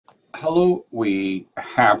Hello, we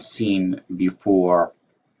have seen before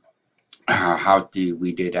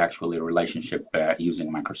we did actually relationship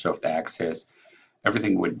using Microsoft Access.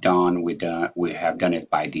 Everything we have done it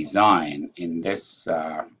by design. In this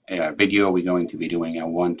video, we're going to be doing a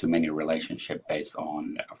one-to-many relationship based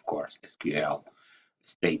on, of course, SQL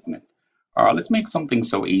statement. Let's make something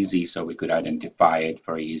so easy so we could identify it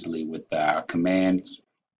very easily with commands.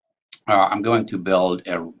 I'm going to build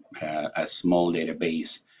a small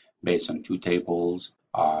database based on two tables,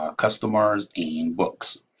 customers and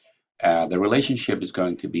books. The relationship is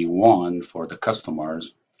going to be one for the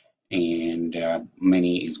customers and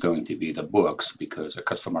many is going to be the books because a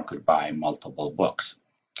customer could buy multiple books.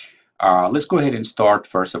 Let's go ahead and start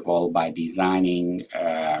first of all by designing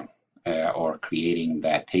or creating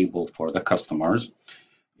that table for the customers.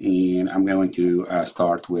 And I'm going to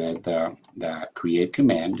start with the create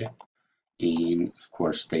command and of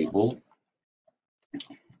course table,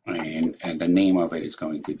 and the name of it is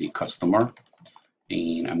going to be customer,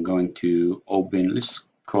 and I'm going to open, let's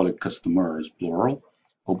call it customers plural,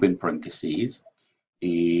 open parentheses,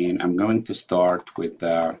 and I'm going to start with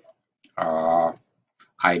the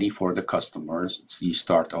ID for the customers. So you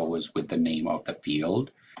start always with the name of the field,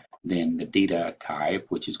 then the data type,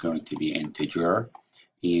 which is going to be integer,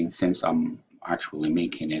 and since I'm actually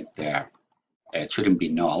making it it shouldn't be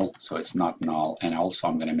null, so it's not null, and also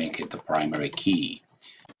I'm going to make it the primary key.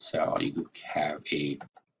 So you could have a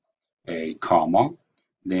comma,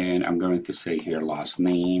 then I'm going to say here last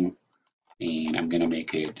name, and I'm going to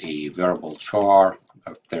make it a variable char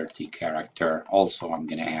of 30 character. Also, I'm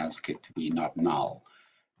going to ask it to be not null.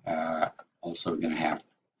 Also, we're going to have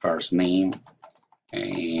first name,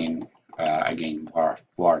 and again var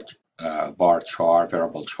char,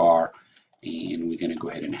 variable char, and we're going to go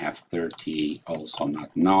ahead and have 30 also not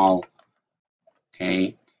null.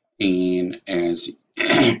 Okay, and as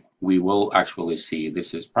we will actually see,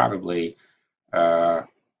 this is probably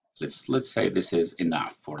let's say this is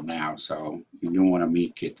enough for now. So you don't want to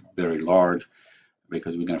make it very large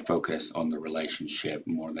because we're going to focus on the relationship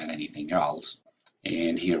more than anything else.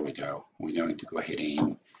 And here we go. We're going to go ahead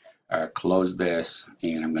and close this,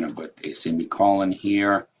 and I'm going to put a semicolon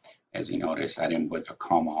here. As you notice, I didn't put a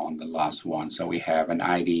comma on the last one. So we have an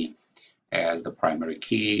ID as the primary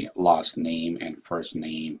key, last name and first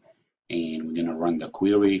name, and we're going to run the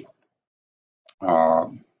query.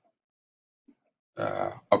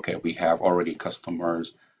 Okay, we have already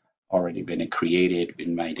customers already been created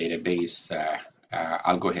in my database.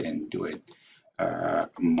 I'll go ahead and do it.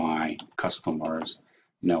 My customers,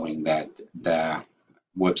 knowing that the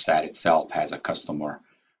website itself has a customer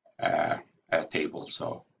table.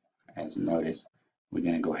 So as you notice, we're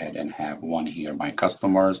going to go ahead and have one here, my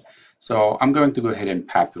customers. So I'm going to go ahead and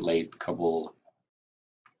populate a couple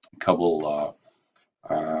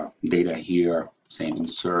data here, saying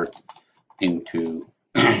insert into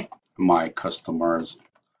my customers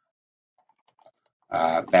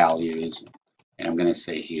values, and I'm going to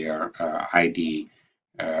say here ID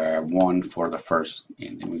one for the first,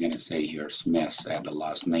 and then we're going to say here Smith at the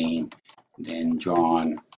last name, then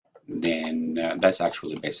John, then that's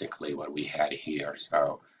actually basically what we had here.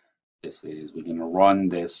 So this is, we're going to run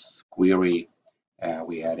this query.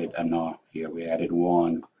 We added here we added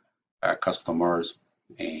one customers,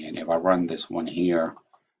 and if I run this one here,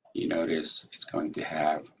 you notice it's going to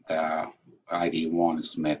have the ID one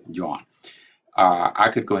Smith John. I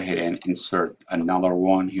could go ahead and insert another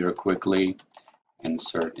one here quickly,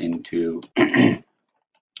 insert into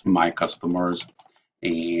my customers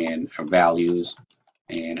and values,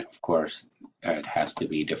 and of course it has to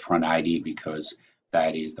be different ID because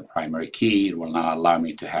that is the primary key. It will not allow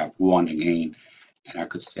me to have one again, and I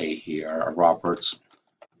could say here Roberts,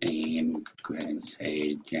 and go ahead and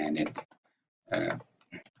say Janet,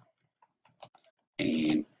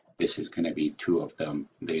 and this is going to be two of them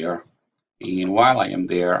there. And while I am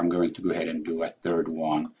there, I'm going to go ahead and do a third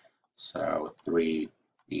one. So 3,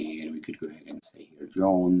 and we could go ahead and say here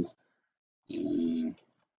Jones and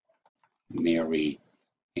Mary,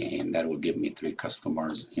 and that will give me 3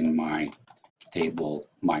 customers in my table,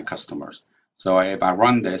 my customers. So if I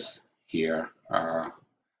run this here,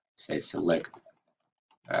 say select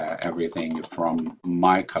everything from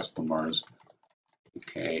my customers,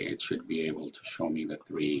 okay, it should be able to show me the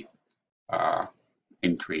 3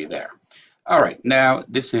 entry there. All right, now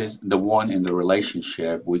this is the one in the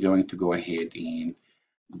relationship. We're going to go ahead and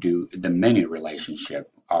do the many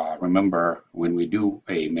relationship. Remember, when we do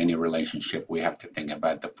a many relationship, we have to think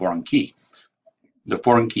about the foreign key. The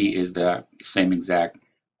foreign key is the same exact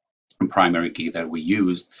primary key that we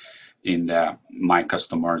used in the my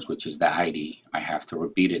customers, which is the ID. I have to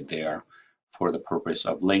repeat it there for the purpose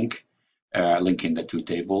of link. linking the two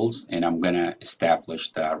tables, and I'm going to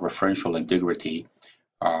establish the referential integrity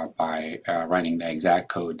by writing the exact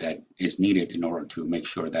code that is needed in order to make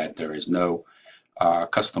sure that there is no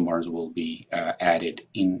customers will be added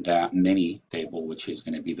in the mini table, which is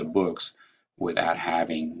going to be the books, without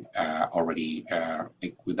having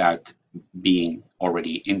without being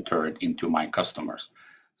already entered into my customers.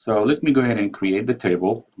 So let me go ahead and create the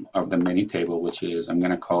table of the mini table, which is, I'm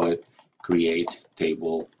going to call it create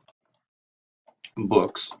table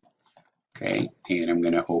books. Okay, and I'm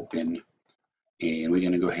going to open, and we're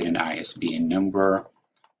going to go ahead and ISBN number,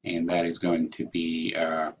 and that is going to be,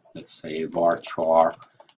 let's say, varchar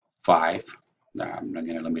 5. I'm going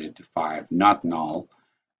to limit it to 5, not null,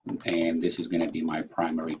 and this is going to be my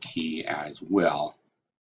primary key as well.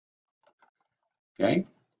 Okay,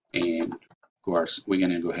 and of course, we're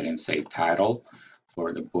going to go ahead and say title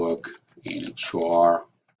for the book, and a char,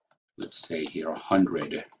 let's say here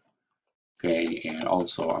 100. Okay, and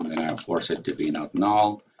also I'm going to force it to be not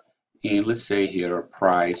null, and let's say here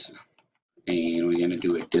price, and we're going to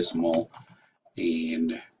do a decimal,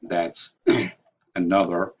 and that's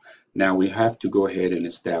another. Now we have to go ahead and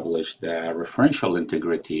establish the referential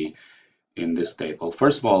integrity in this table.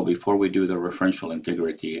 First of all, before we do the referential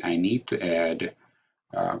integrity, I need to add,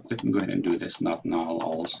 let me go ahead and do this not null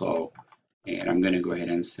also, and I'm going to go ahead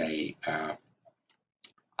and say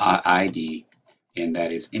ID, and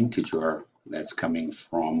that is integer. That's coming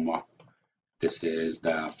from, this is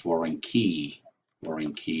the foreign key.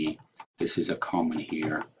 This is a common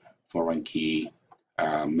here. Foreign key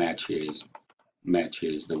matches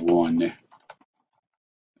the one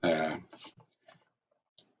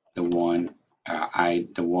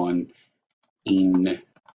in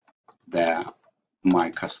the my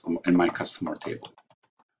customer table.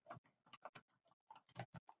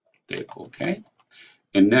 Okay,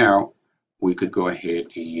 and now we could go ahead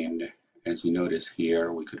and, as you notice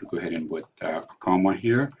here, we could go ahead and put a comma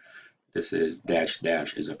here. This is dash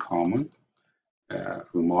is a comma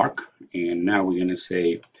remark, and now we're going to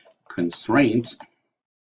say constraints.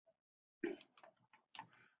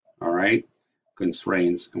 All right,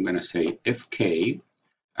 constraints. I'm going to say if k.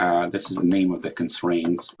 This is the name of the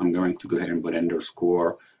constraints. I'm going to go ahead and put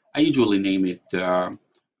underscore. I usually name it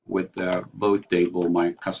with both table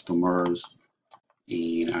my customers,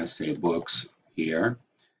 and I say books here,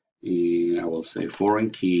 and I will say foreign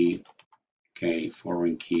key. Okay,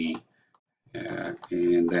 foreign key,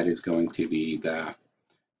 and that is going to be the,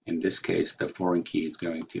 in this case, the foreign key is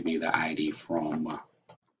going to be the ID from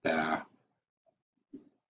the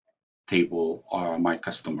table my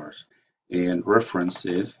customers. And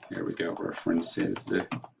references, here we go, references,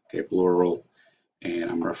 okay, plural, and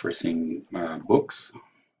I'm referencing books.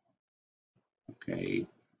 Okay,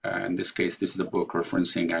 in this case, this is a book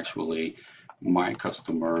referencing actually my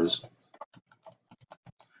customers.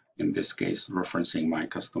 In this case, referencing my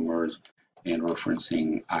customers and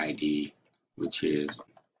referencing ID, which is,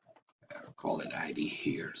 call it ID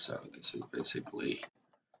here. So this is basically,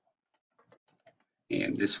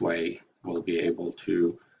 and this way we'll be able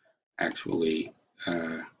to actually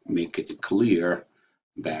make it clear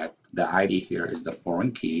that the ID here is the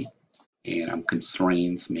foreign key, and I'm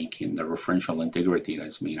constraints making the referential integrity.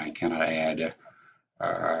 That's mean I cannot add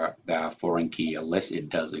the foreign key unless it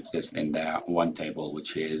does exist in the one table,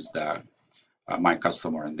 which is the my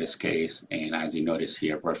customer in this case. And as you notice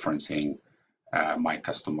here, referencing my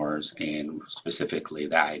customers and specifically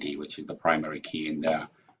the ID, which is the primary key in the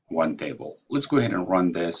one table. Let's go ahead and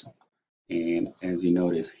run this. And as you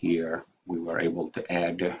notice here, we were able to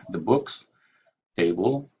add the books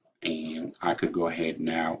table, and I could go ahead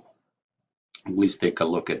now. Please take a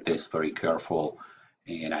look at this very careful,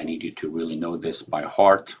 and I need you to really know this by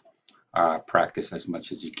heart. Practice as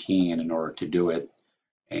much as you can in order to do it,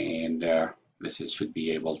 and should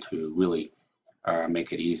be able to really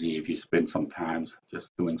make it easy if you spend some time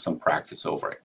just doing some practice over it.